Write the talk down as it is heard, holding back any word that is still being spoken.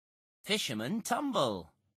Fisherman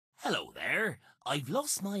Tumble. Hello there. I've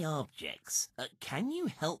lost my objects. Can you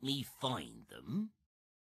help me find them?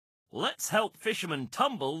 Let's help Fisherman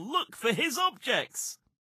Tumble look for his objects.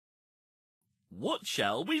 What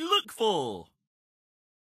shall we look for?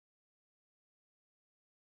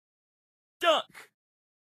 Duck.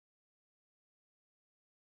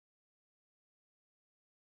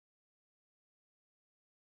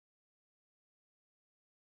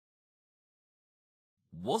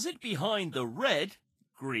 Was it behind the red,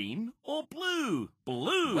 green, or blue?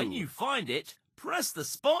 Blue. When you find it, press the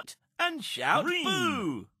spot and shout green.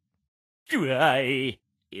 Boo! Joy.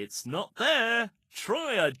 It's not there.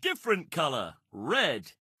 Try a different color.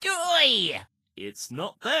 Red. Joy. It's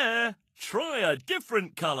not there. Try a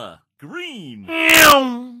different color. Green.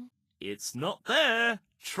 Meow. It's not there.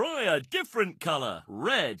 Try a different color.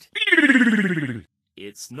 Red.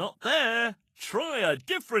 It's not there. Try a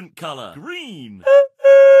different color. Green.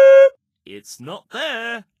 It's not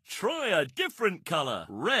there. Try a different color.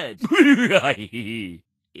 Red.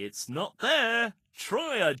 It's not there.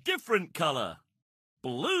 Try a different color.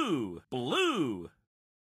 Blue. Blue.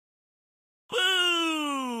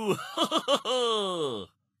 Boo!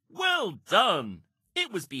 Well done.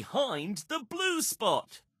 It was behind the blue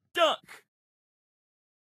spot. Duck.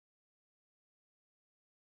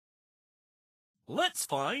 Let's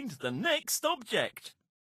find the next object.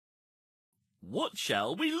 What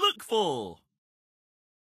shall we look for?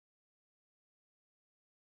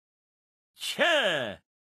 Chair.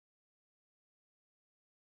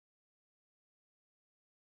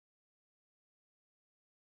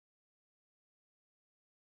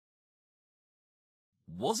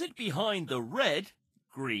 Was it behind the red,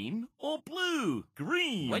 green, or blue?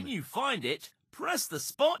 Green. When you find it, press the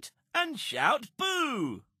spot and shout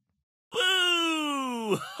boo!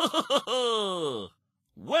 Boo!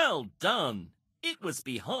 Well done. It was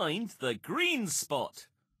behind the green spot.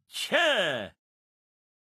 Chair.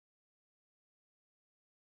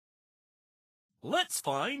 Let's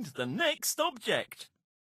find the next object.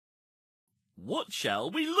 What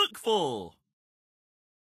shall we look for?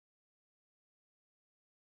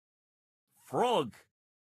 Frog.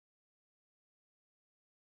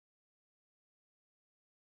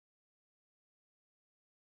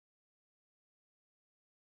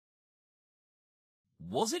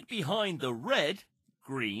 Was it behind the red,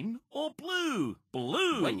 green, or blue?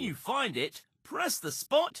 Blue. When you find it, press the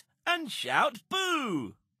spot and shout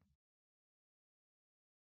boo!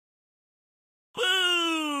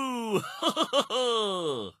 Boo!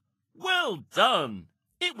 Well done.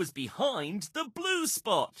 It was behind the blue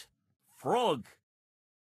spot. Frog.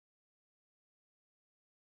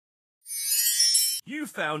 You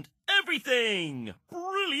found everything!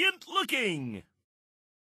 Brilliant looking!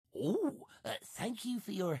 Oh, thank you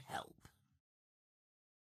for your help.